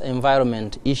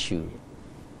environment issue,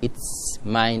 it's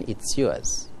mine, it's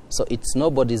yours. So it's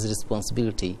nobody's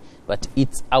responsibility, but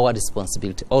it's our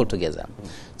responsibility altogether.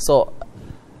 So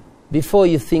before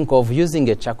you think of using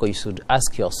a charcoal, you should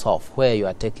ask yourself where you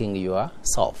are taking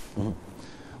yourself.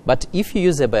 But if you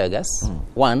use a biogas,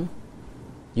 one,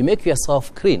 you make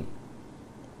yourself clean,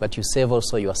 but you save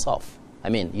also yourself.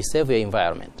 You save your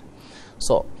environment.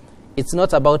 So it's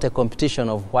not about a competition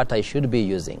of what I should be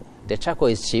using. The charcoal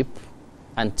is cheap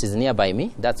and it is nearby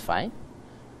me, that's fine.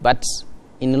 But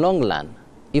in the long run,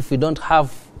 if we don't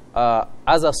have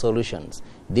other solutions,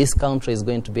 this country is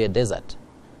going to be a desert,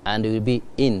 and we will be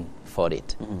in for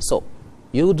it. So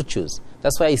you would choose.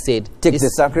 That's why I said... Take the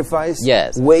sacrifice,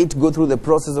 yes. Wait, go through the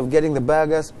process of getting the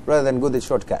biogas, rather than go the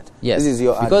shortcut. Yes, this is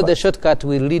your because advice. the shortcut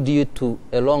will lead you to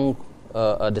a long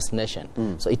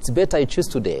destination. So it's better you choose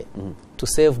today to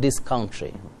save this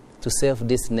country, to save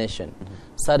this nation,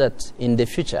 so that in the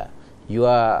future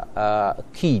your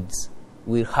kids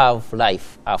will have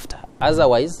life after.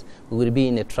 Otherwise, we will be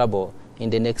in a trouble in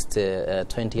the next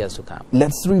 20 years to come.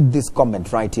 Let's read this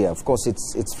comment right here. Of course,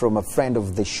 it's from a friend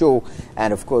of the show,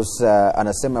 and of course,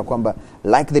 anasema kwamba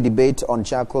like the debate on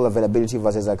charcoal availability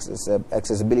versus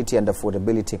accessibility and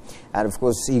affordability. And of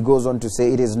course, he goes on to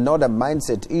say it is not a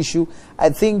mindset issue. I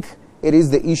think it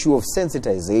is the issue of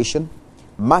sensitization,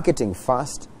 marketing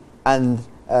first, and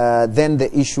then the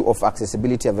issue of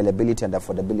accessibility, availability, and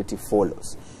affordability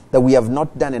follows. That we have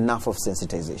not done enough of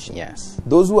sensitization. Yes.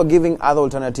 Those who are giving other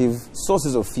alternative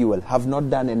sources of fuel have not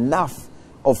done enough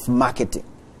of marketing.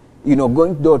 you know,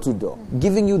 going door to door,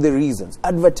 giving you the reasons,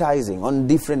 advertising on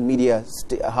different media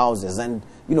houses and,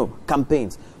 you know,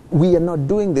 campaigns. We are not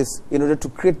doing this in order to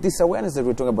create this awareness that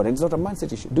we're talking about. It's not a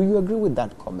mindset issue. Do you agree with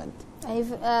that comment? I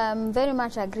very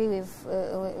much agree with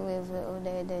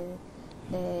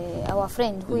our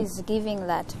friend who is giving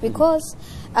that, because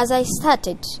as I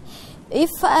started,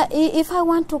 if I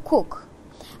want to cook,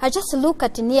 I just look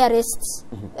at the nearest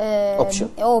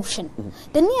option.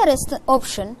 The nearest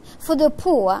option for the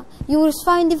poor, you will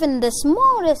find even the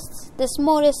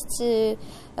smallest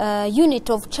unit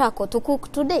of charcoal to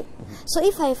cook today. So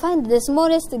if I find the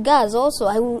smallest gas, also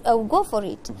I will go for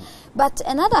it. But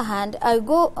on the other hand, I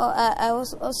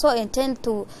also intend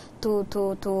to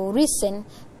listen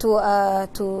to our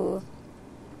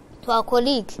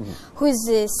colleague who is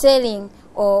selling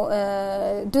or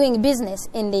doing business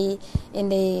in the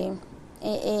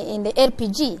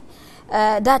LPG,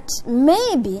 that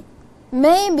maybe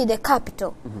the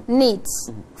capital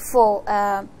needs for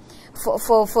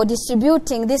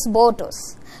distributing these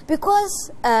bottles,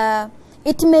 because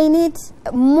it may need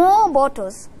more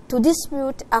bottles to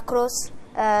distribute across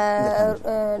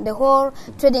the whole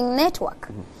trading network.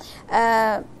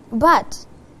 But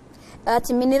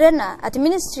at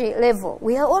ministry level,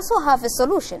 we also have a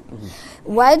solution.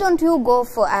 Why don't you go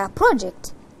for a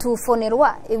project to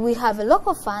Fonerwa? We have a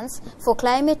local funds for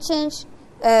climate change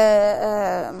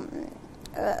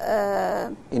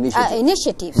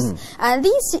initiatives. And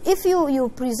this, if you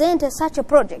present such a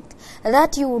project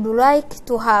that you would like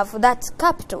to have that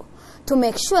capital to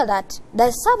make sure that the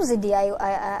subsidy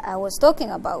I was talking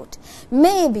about,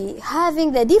 maybe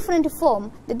having the different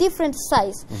form, the different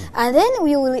size, and then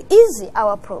we will ease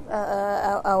our problem.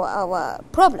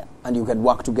 And you can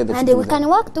work together. And we can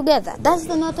work together. That's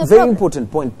not a problem. Very important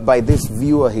point by this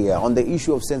viewer here on the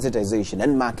issue of sensitization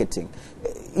and marketing.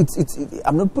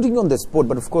 I'm not putting you on the spot,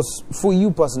 but of course, for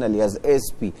you personally as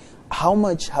SP, how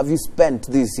much have you spent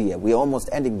this year? We're almost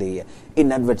ending the year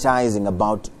in advertising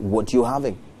about what you're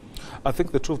having. I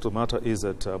think the truth of the matter is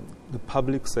that the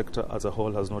public sector as a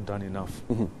whole has not done enough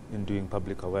in doing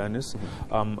public awareness.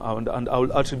 And I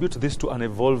will attribute this to an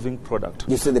evolving product.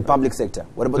 You said the public sector.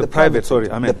 What about the private? Sorry,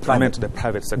 I meant the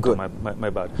private sector. Good. My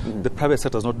bad. The private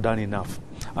sector has not done enough.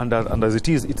 And as it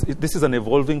is, this is an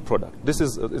evolving product. This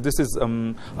is as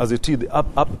it is. The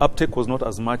uptake was not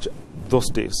as much those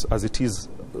days as it is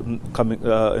coming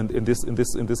in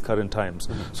this current times.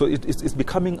 So it's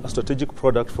becoming a strategic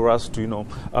product for us to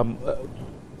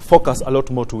focus a lot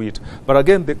more to it. But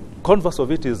again, the converse of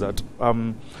it is that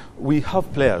we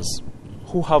have players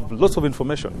who have lots of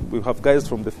information. We have guys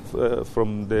from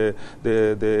the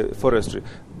forestry.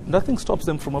 Nothing stops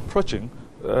them from approaching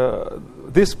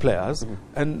these players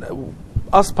and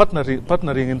us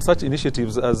partnering in such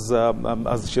initiatives as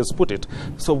she has put it.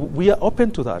 So we are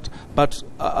open to that. But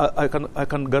I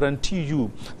can guarantee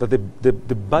you that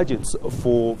the budgets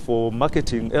for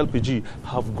marketing LPG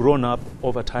have grown up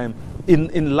over time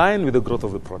in line with the growth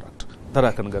of the product. That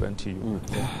I can guarantee you.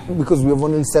 Because we have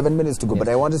only 7 minutes to go, but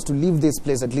I want us to leave this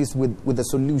place at least with a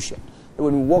solution.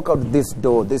 When we walk out this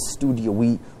door, this studio,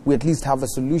 we at least have a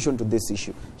solution to this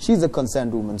issue. She's a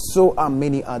concerned woman. So are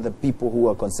many other people who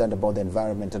are concerned about the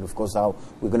environment and, of course, how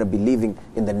we're going to be living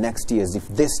in the next years if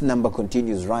this number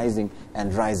continues rising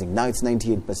and rising. Now it's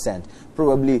 98%.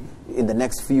 Probably in the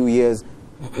next few years,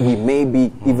 we may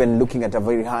be even looking at a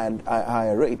very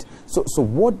higher rate. So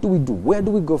what do we do? Where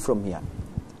do we go from here?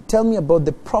 Tell me about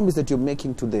the promise that you're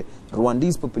making to the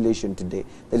Rwandese population today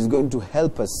that is going to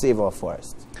help us save our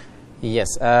forests. Yes.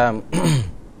 Let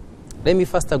me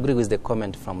first agree with the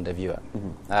comment from the viewer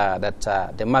that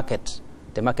the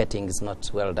marketing is not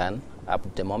well done up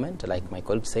at the moment, like my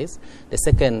colleague says. The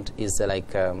second is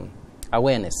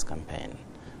awareness campaign.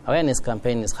 Awareness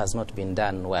campaign has not been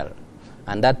done well,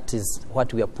 and that is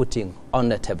what we are putting on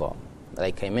the table.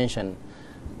 Like I mentioned,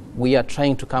 we are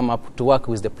trying to come up to work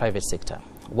with the private sector,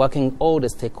 working all the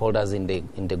stakeholders in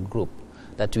the group,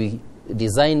 that we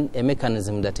design a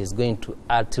mechanism that is going to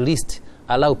at least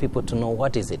allow people to know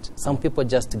what is it. Some people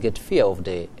just get fear of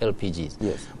the LPGs.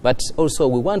 Yes. But also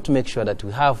we want to make sure that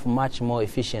we have much more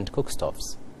efficient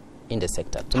cookstoves in the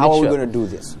sector. How are we going to do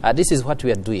this? This is what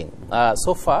we are doing.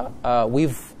 So far,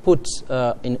 we've put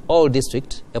in all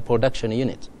districts a production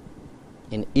unit.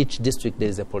 In each district, there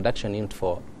is a production unit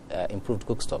for improved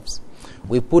cookstoves.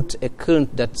 We put a kiln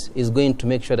that is going to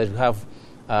make sure that we have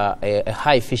a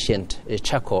high efficient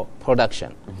charcoal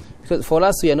production. Because for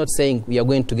us, we are not saying we are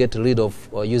going to get rid of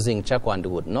using charcoal and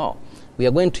wood. No, we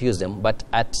are going to use them, but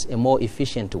at a more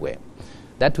efficient way.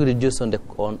 That will reduce on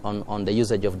the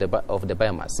usage of the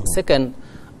biomass. Second,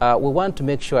 we want to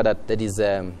make sure that there is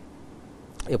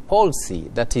a policy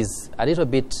that is a little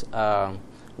bit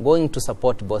going to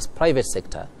support both private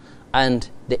sector and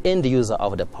the end user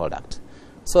of the product,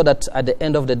 so that at the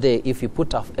end of the day, if we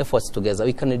put our efforts together,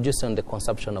 we can reduce on the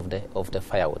consumption of the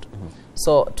firewood.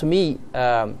 So to me,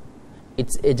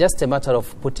 it's just a matter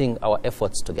of putting our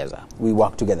efforts together. We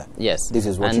work together. Yes. This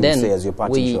is what you would say as your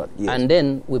parting shot. Yes. And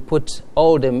then we put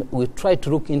we try to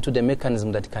look into the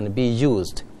mechanism that can be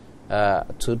used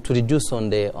to reduce on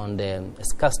the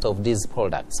scarcity of these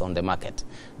products on the market.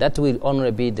 That will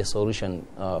only be the solution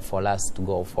for us to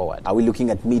go forward. Are we looking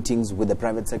at meetings with the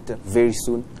private sector very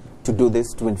soon to do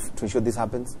this, to ensure this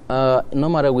happens?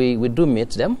 Normally we do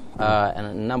meet them and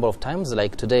a number of times,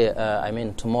 like today,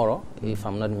 tomorrow, if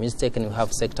I'm not mistaken, we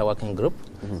have sector working group.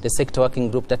 The sector working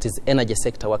group, that is energy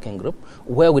sector working group,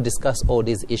 where we discuss all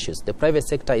these issues. The private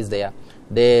sector is there,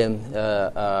 the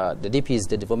DPs,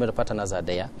 the development partners are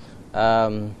there.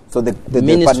 So the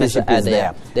partnership is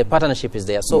there. The partnership is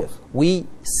there. So yes, we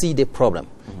see the problem.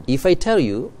 If I tell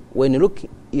you, when you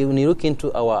look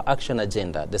into our action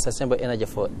agenda, the Sustainable Energy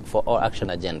for All action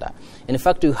agenda, in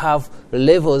fact, you have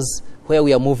levels where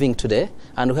we are moving today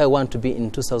and where we want to be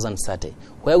in 2030.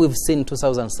 Where we've seen in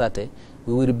 2030,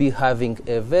 we will be having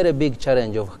a very big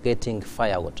challenge of getting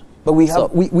firewood. But we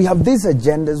have these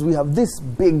agendas, we have these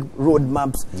big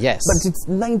roadmaps. Yes. But it's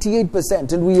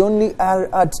 98%, and we only are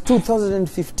at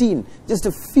 2015. Just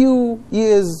a few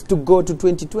years to go to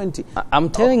 2020.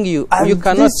 I'm telling you, you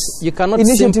cannot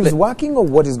initiatives simply working, or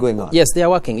what is going on? Yes, they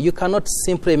are working. You cannot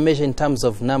simply measure in terms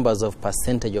of numbers of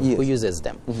percentage of who uses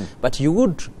them. But you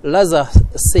would rather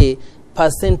say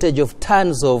percentage of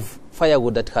tons of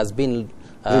firewood that has been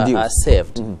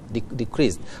saved,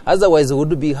 decreased. Otherwise, we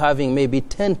would be having maybe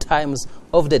 10 times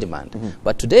of the demand.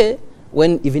 But today,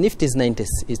 even if it is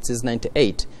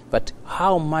 98, but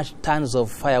how much tons of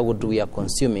firewood we are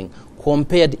consuming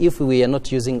compared if we are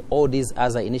not using all these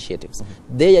other initiatives.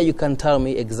 There you can tell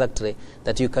me exactly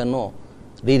that you can know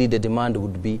really the demand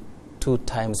would be 2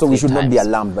 times. So we should not be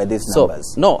alarmed by these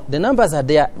numbers. No, the numbers are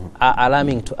there, are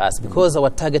alarming to us because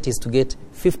our target is to get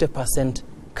 50%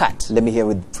 cut. Let me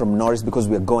hear from Norris, because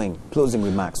we are going. Closing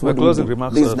remarks. What closing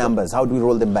remarks. These numbers, how do we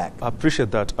roll them back? I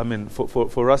appreciate that. I mean,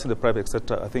 for us in the private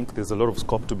sector, I think there's a lot of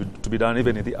scope to be done,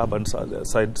 even in the urban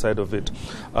side of it.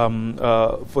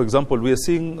 For example, we are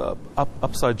seeing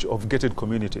upsurge of gated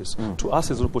communities. To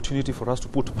us, it's an opportunity for us to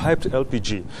put piped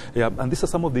LPG. And these are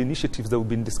some of the initiatives that we've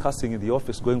been discussing in the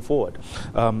office going forward.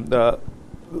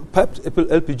 Piped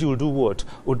LPG will do what?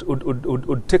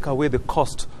 Would take away the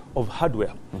cost of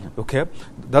hardware. Okay,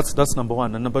 that's number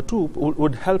one. And number two,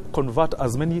 would help convert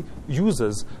as many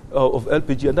users of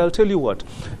LPG. And I'll tell you what,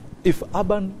 if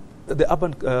the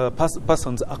urban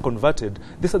persons are converted,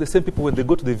 these are the same people when they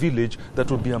go to the village that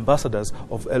will be ambassadors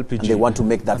of LPG. And they want to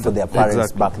make that for their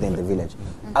parents back there in the village.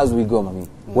 As we go, Mami,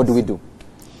 what do we do?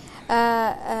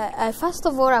 I first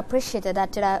of all appreciate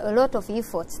that there are a lot of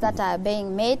efforts that are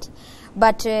being made,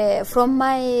 but from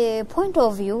my point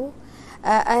of view,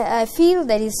 I feel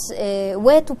there is a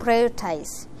way to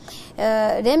prioritize.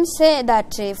 Them say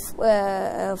that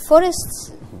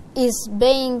forests is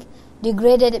being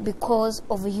degraded because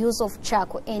of use of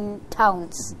charcoal in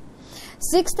towns.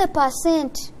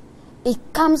 60% it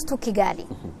comes to Kigali.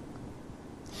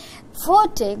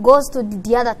 40 goes to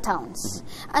the other towns.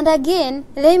 And again,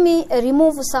 let me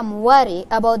remove some worry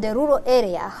about the rural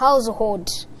area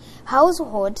households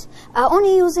are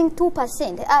only using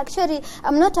 2%. Actually,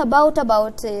 I'm not about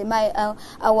our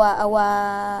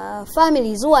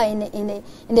families who are in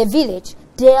the village.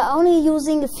 They are only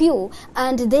using few,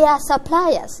 and they are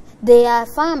suppliers. They are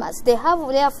farmers. They have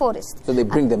their forest. So they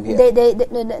bring them here.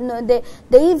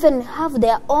 They even have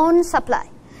their own supply.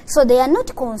 So they are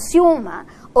not consumer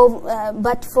of,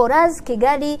 but for us,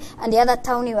 Kigali and the other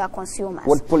town, we are consumers.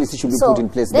 What policy should be put in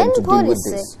place then to deal with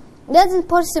this? The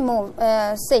policy move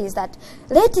says that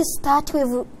let us start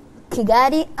with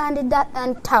Kigali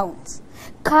and towns.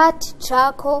 Cut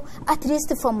charcoal at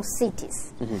least from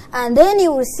cities. And then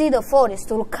you will see the forest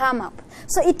will come up.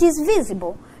 So it is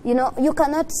visible. You know, you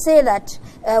cannot say that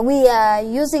we are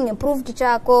using improved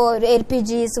charcoal,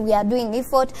 LPGs, we are doing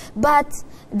effort, but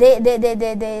the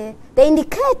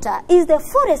indicator is the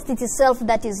forest itself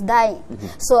that is dying.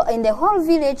 So in the whole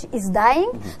village is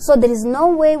dying, so there is no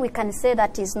way we can say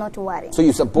that is not worrying. So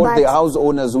you support the house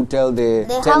owners who tell the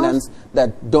tenants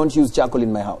that don't use charcoal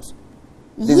in my house?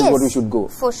 This is what we should go.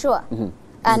 For sure.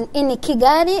 And in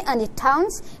Kigali and the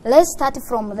towns, let's start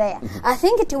from there. I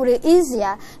think it will be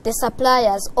easier the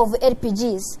suppliers of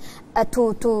LPGs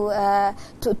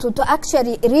to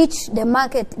actually reach the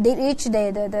market, reach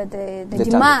the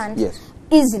demand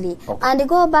easily. Okay. And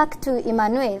go back to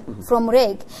Emmanuel from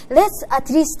REG. Let's at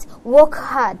least work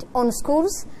hard on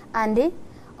schools and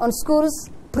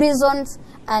prisons,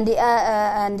 and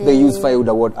they use firewood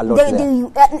a lot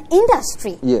there.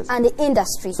 Industry. Yes. And the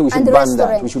industry. So we should and the ban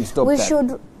restaurant. that. We should stop that. We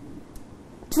should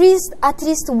at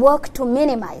least work to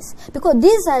minimize, because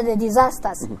these are the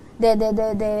disasters.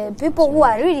 The people who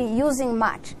are really using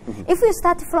much. If we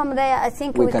start from there, I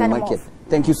think we can make move. it.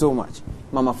 Thank you so much,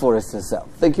 Mama Forrest herself.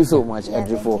 Thank you so much, Yeah,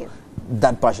 Andrew, thank for you.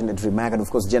 that passionate remark. And of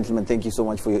course, gentlemen, thank you so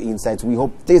much for your insights. We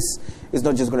hope this is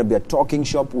not just going to be a talking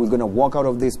shop. We're going to walk out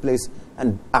of this place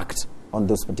and act on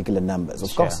those particular numbers,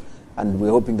 of course. And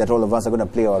we're hoping that all of us are going to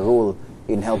play our role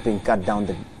in helping cut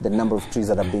down the number of trees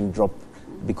that are being dropped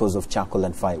because of charcoal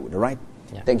and firewood, all right?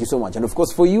 Yeah. Thank you so much. And of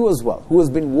course, for you as well, who has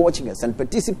been watching us and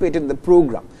participated in the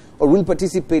program, or will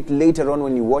participate later on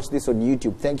when you watch this on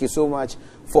YouTube, thank you so much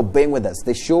for being with us.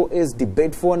 The show is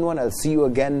Debate 4-1. I'll see you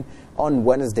again on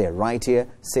Wednesday, right here,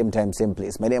 same time, same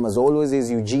place. My name, as always, is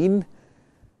Eugene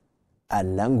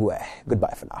Anangwe.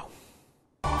 Goodbye for now.